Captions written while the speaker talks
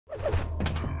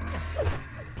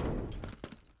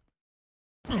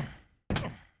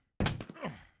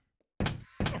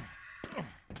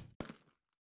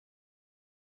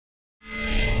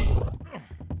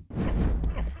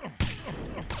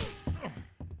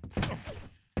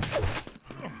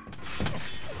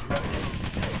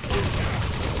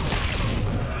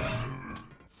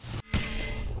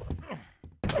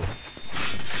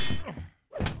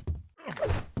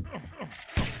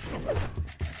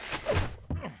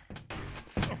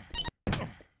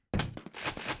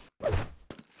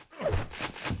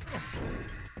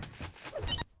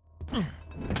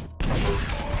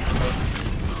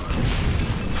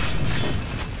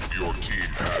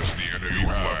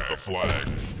flag.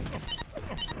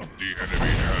 The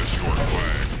enemy has your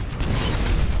flag.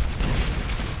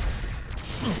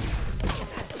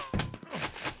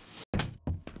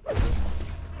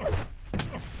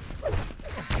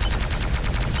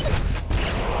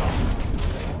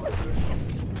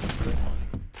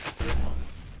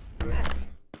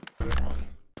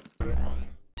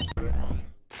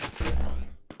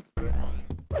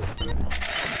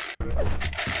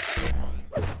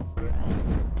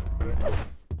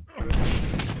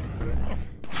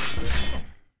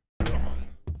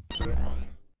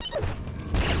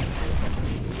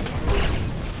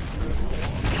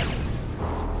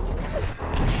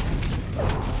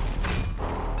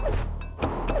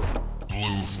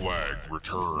 Blue flag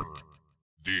returned.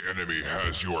 The enemy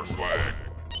has your flag.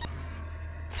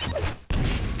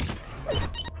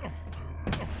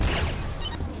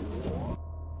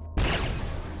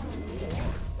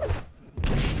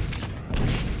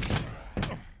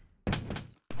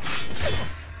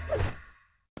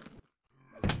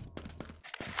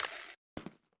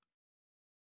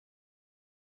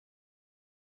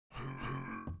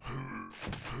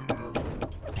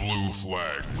 Blue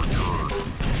flag returned.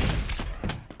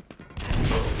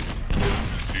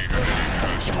 The enemy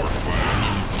has your flag. Blue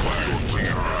flag returned.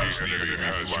 The enemy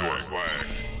has your flag.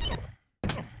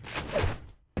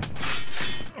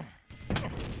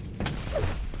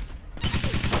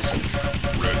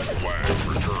 Red flag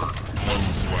returned.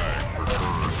 Blue flag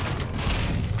returned.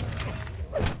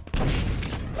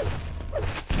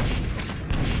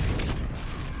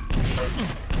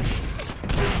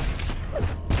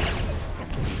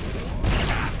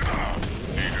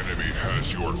 The enemy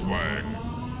has your flag.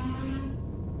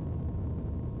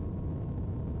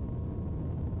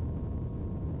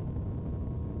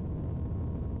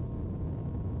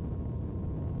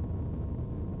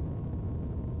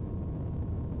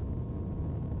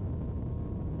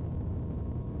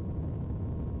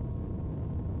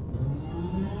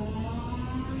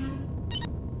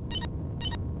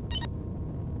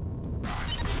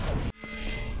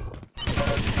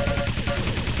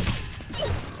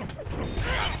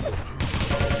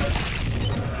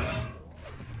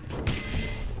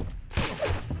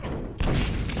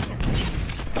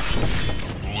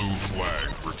 Blue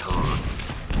flag returned.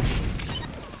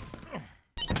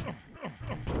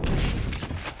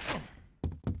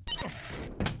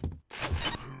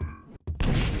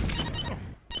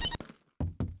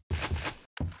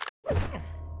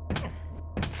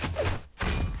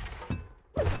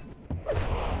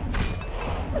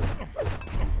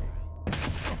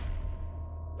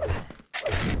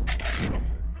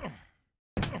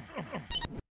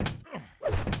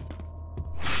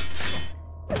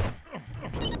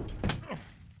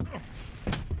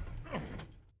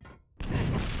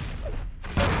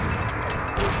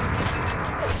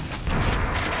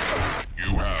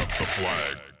 You have the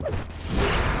flag.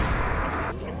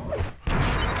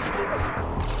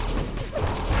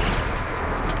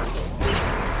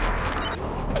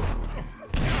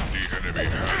 The enemy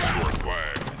has your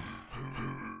flag.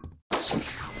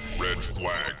 Red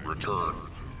flag returned.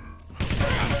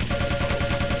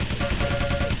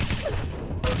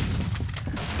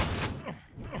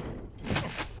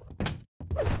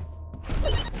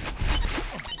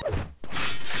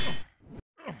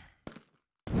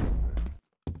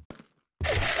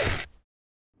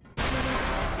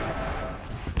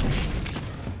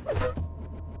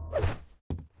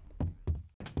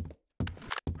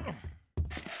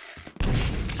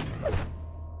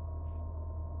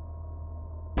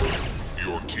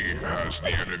 Your team has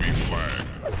the enemy flag.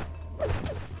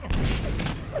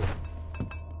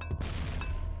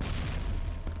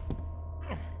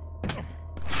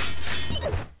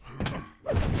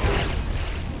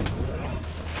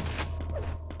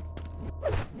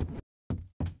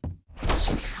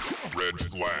 Red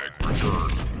flag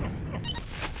returned.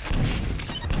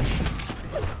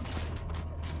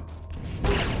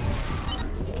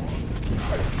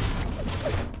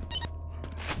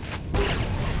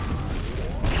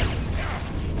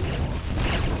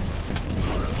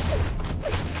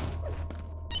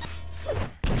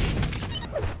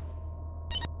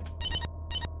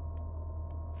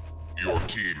 Your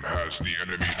team has the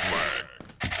enemy flag.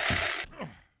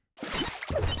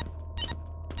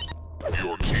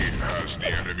 Your team has the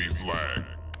enemy flag.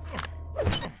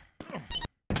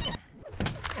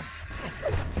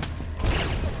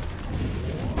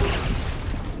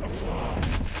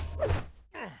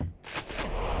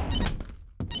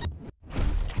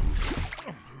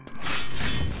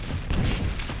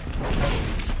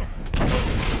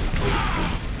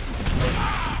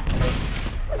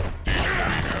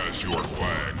 Your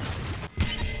flag.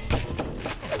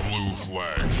 Blue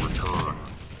flag returned.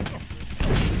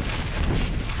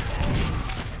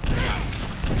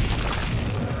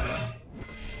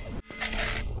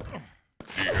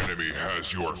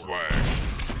 has your flag.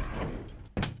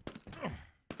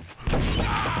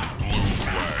 Blue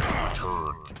flag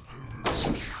returned.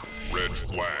 Red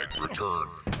flag returned.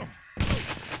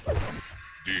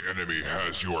 The enemy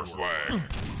has your flag.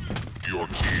 Your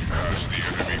team has the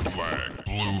enemy flag.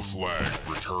 Blue flag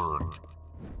returned.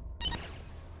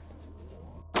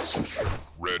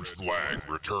 Red flag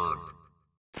returned.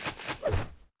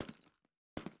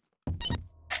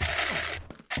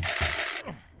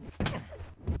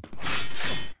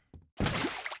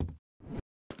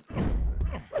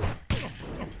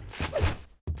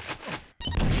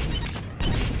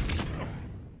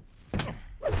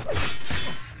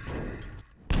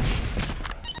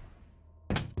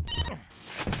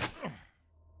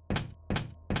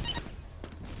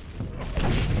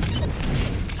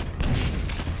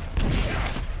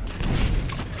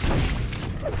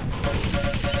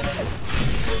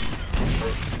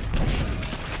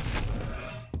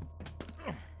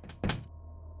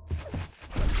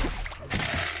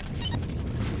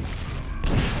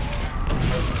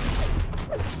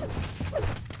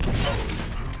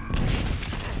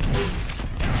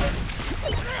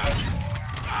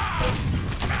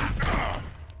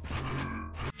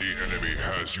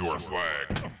 Has your flag.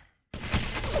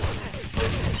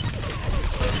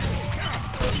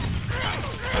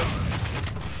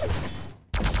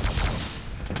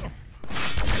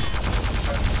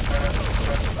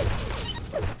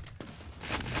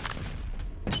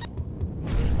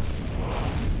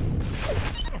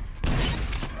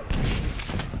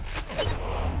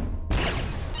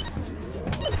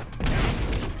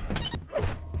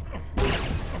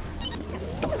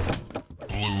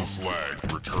 Blue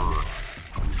flag returned.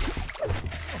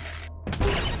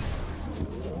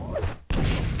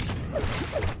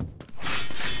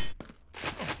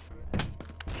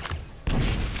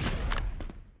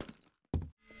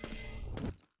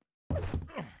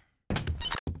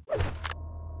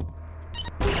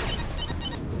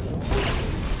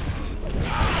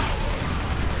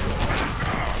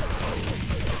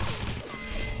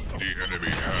 The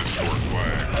enemy has your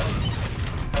flag.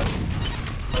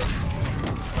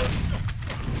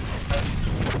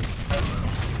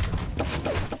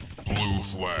 Blue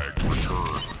flag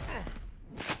returned.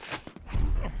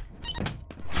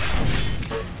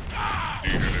 The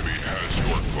enemy has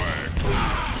your flag.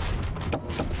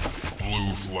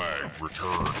 Blue flag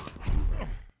returned.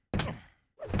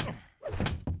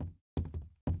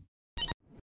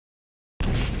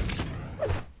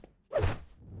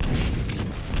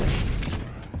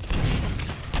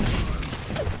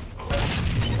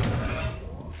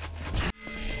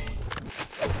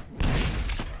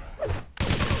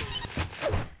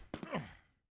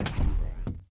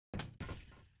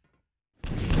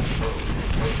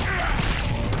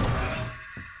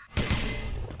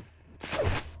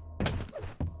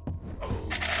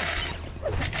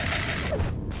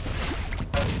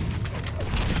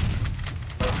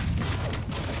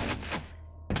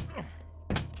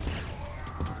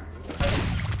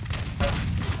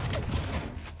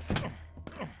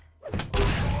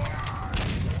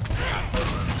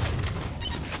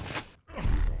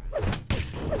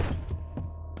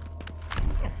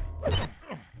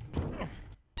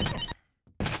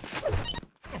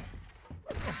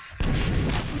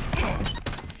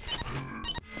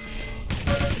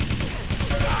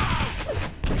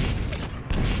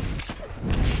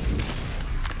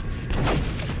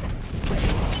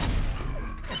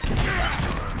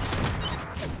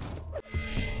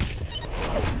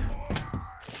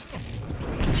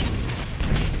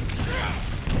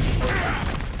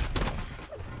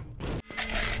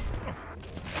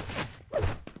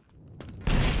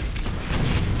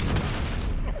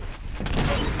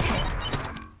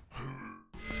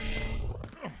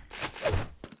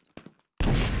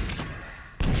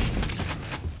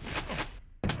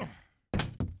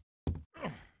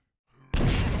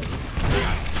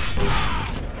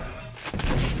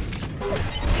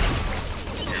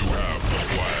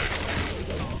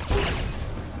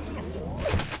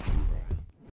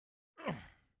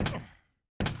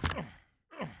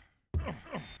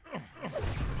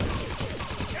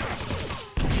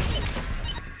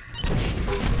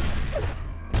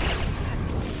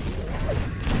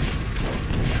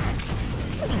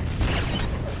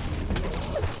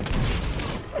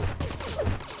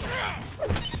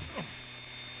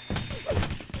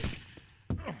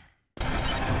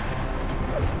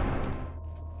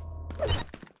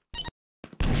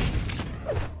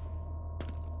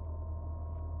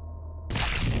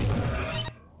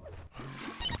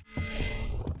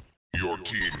 Your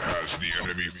team has the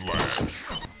enemy flag.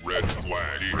 Red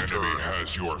flag. The enemy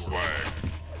has your flag.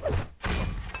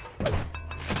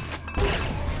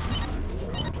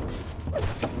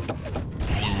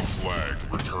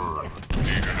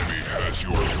 enemy has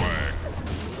your flag.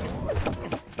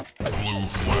 Blue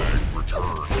flag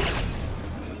returned.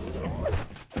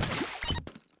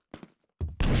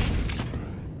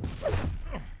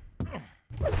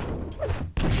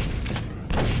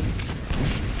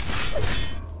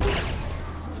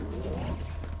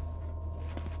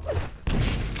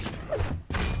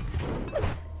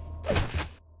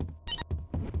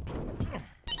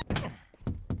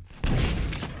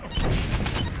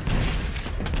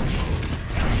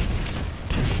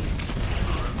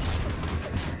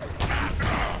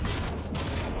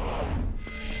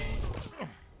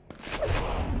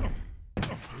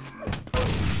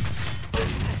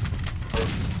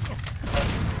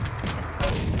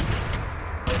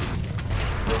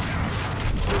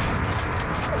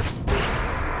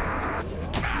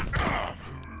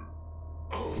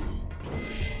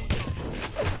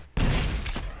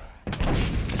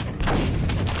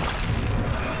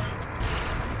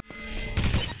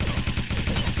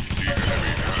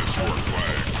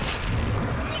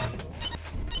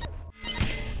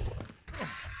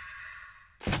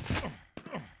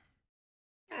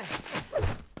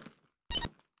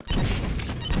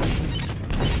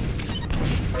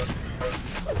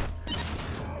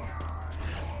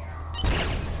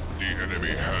 The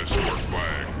enemy has your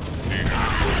flag. The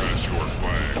enemy has your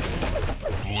flag.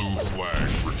 Blue flag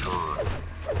returned.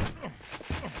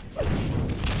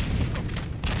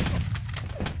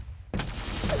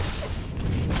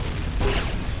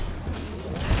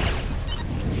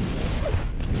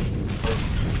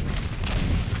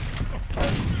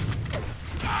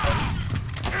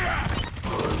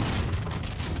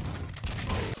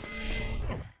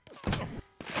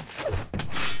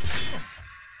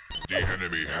 The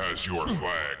enemy has your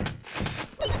flag.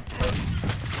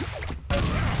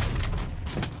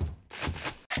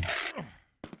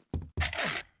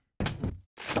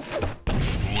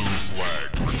 Blue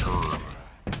flag returned.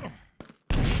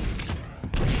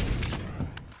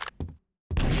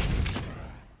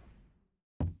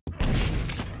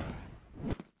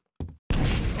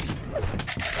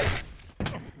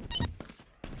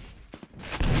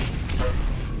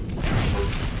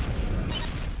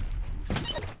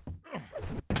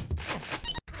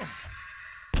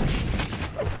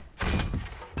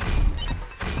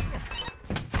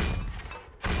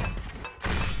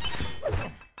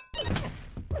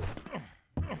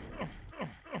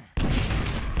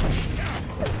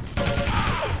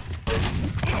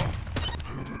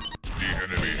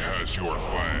 Has your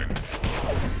flag.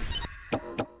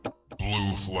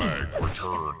 Blue flag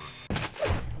returned.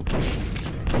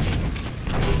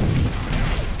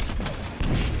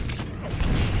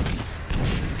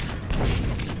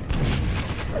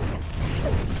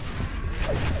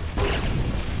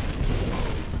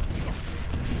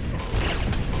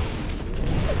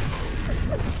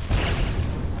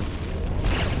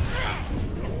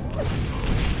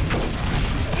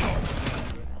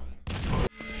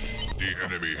 The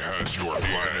enemy has your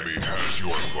flag. The enemy has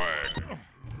your flag.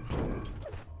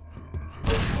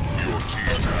 Your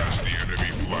team has the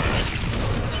enemy flag.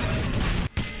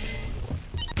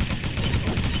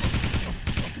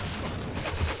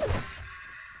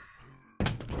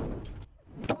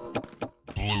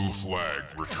 Blue flag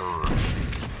returned.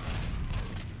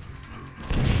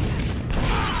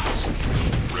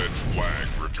 Red flag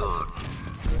returned.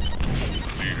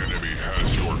 The enemy has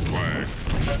your flag.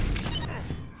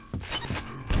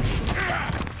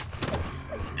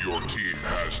 Your team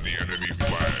has the enemy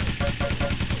flag.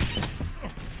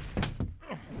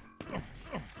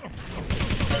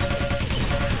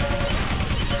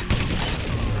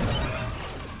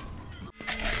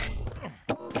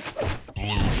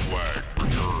 Blue flag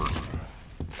returned.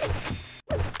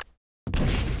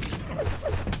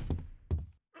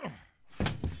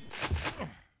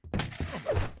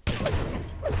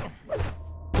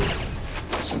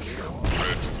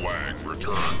 Red flag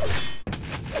returned.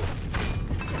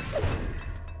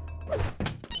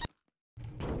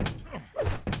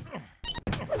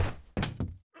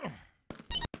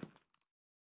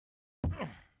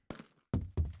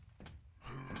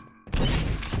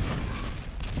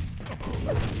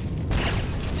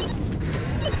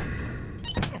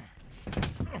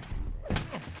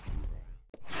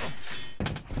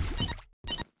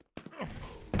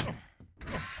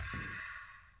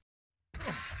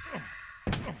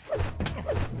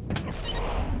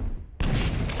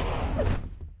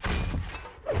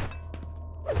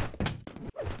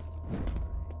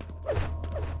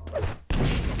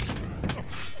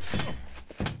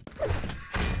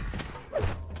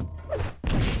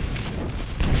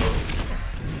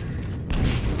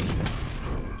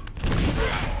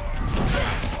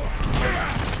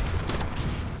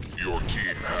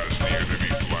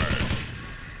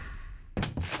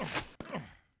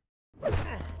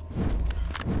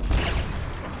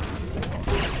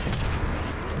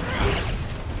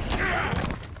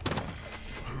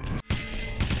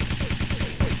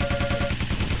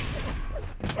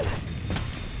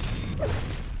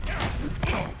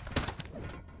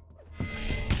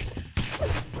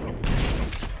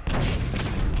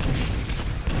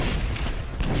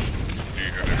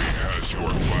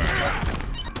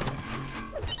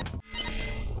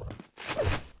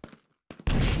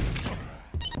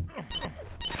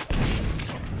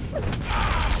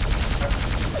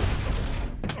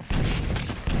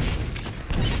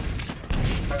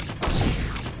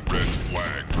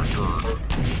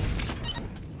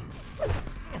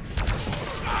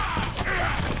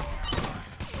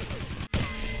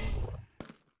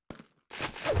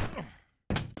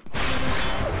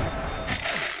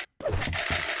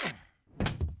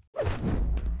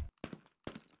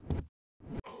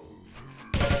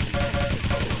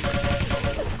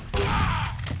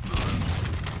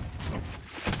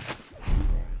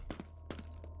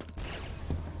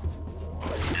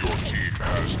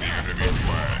 Has the enemy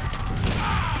flag.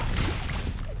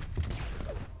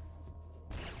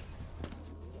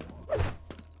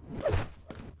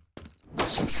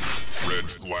 Red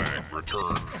flag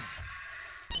returned.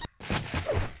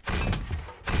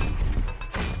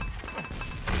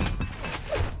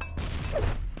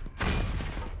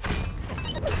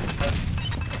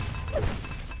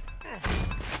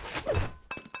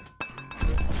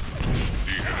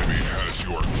 The enemy has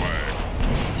your flag.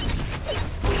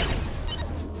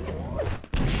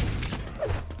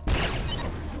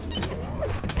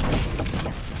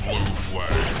 Blue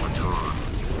flag returned.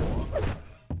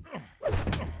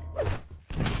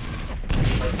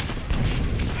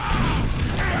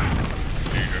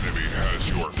 The enemy has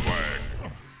your flag.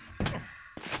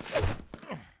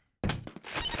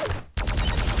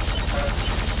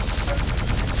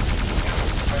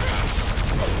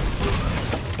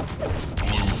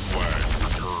 Blue flag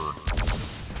returned.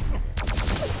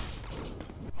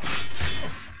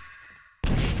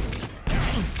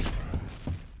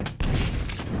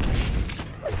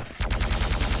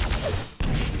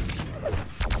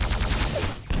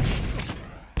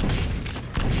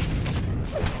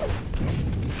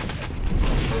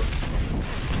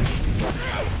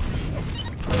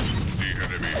 The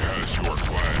enemy has your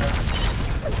flag.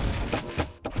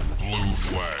 Blue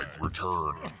flag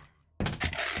returned.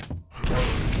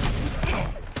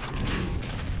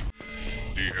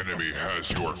 The enemy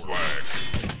has your flag.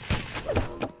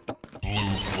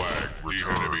 Blue flag returned. The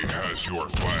enemy has your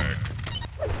flag.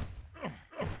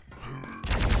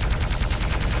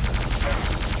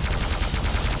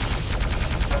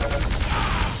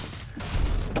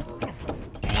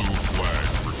 Blue flag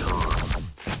returned.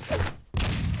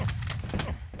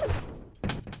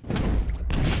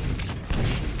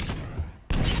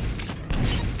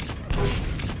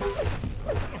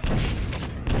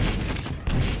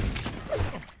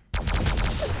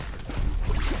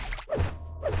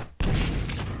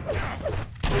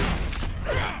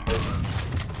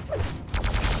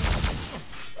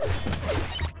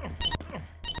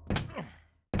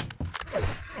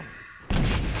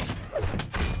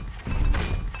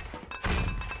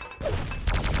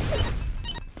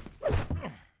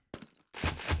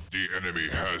 The enemy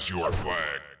has your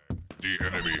flag. The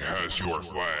enemy has your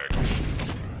flag.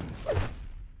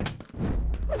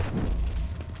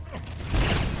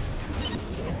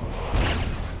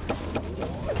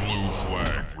 Blue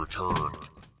flag returned.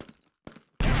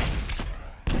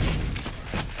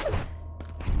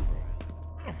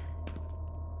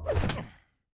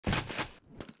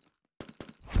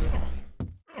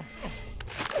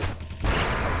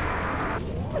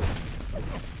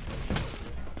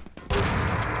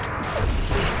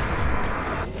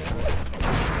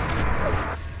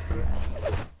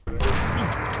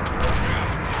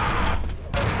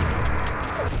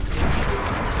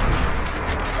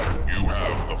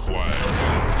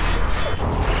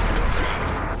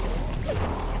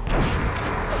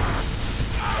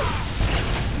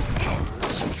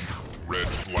 Red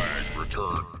flag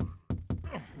returned.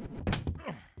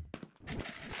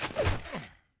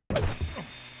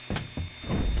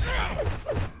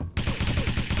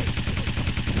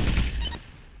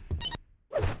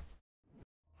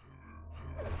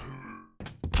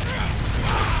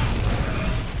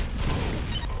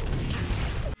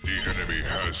 The enemy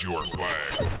has your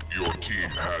flag. Your team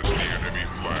has the enemy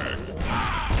flag.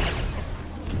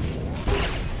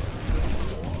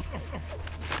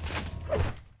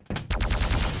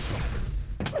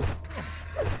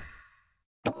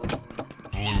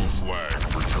 Blue flag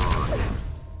returned.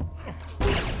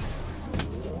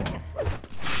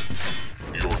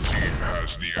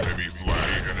 has the enemy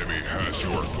flag. The enemy has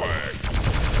your flag.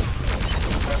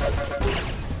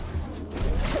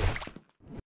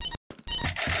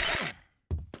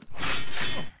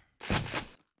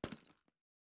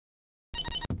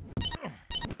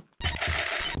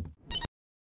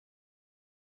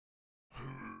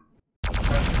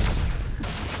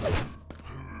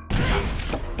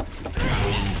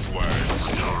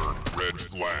 Red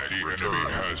flag, the enemy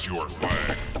has your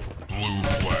flag. Blue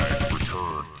flag,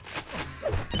 return.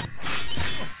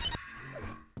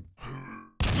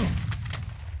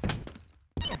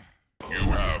 You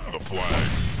have the flag.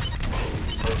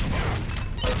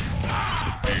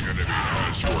 The enemy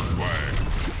has your flag.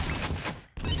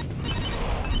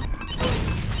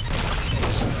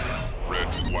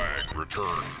 Red flag,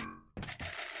 return.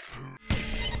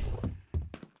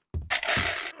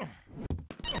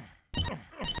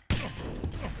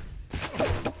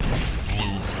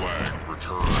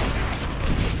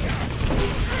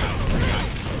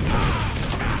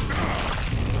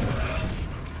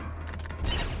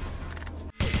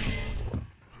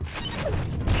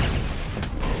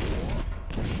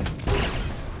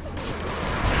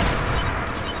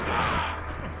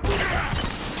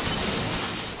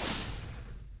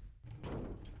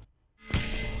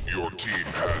 Your team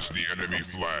has the enemy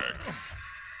flag.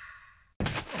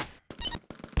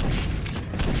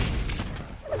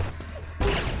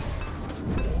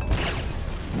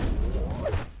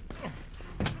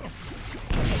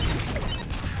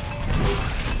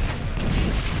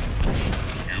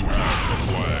 You have the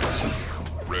flag.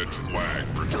 Red flag,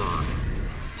 return.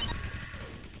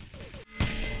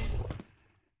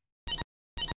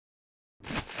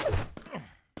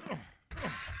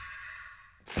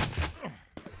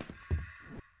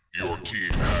 Your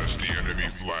team has the enemy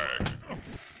flag.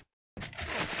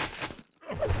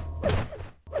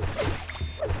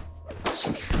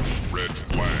 Red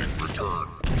flag, return.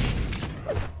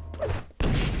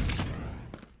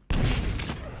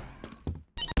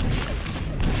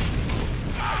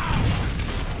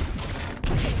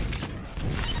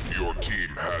 Your team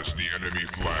has the enemy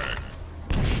flag.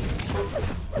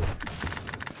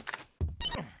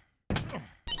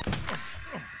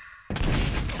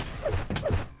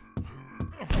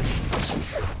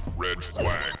 Red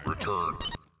flag, return.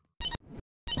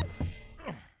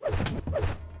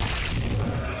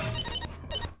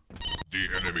 The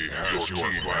enemy has your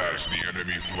team has the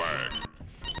enemy flag.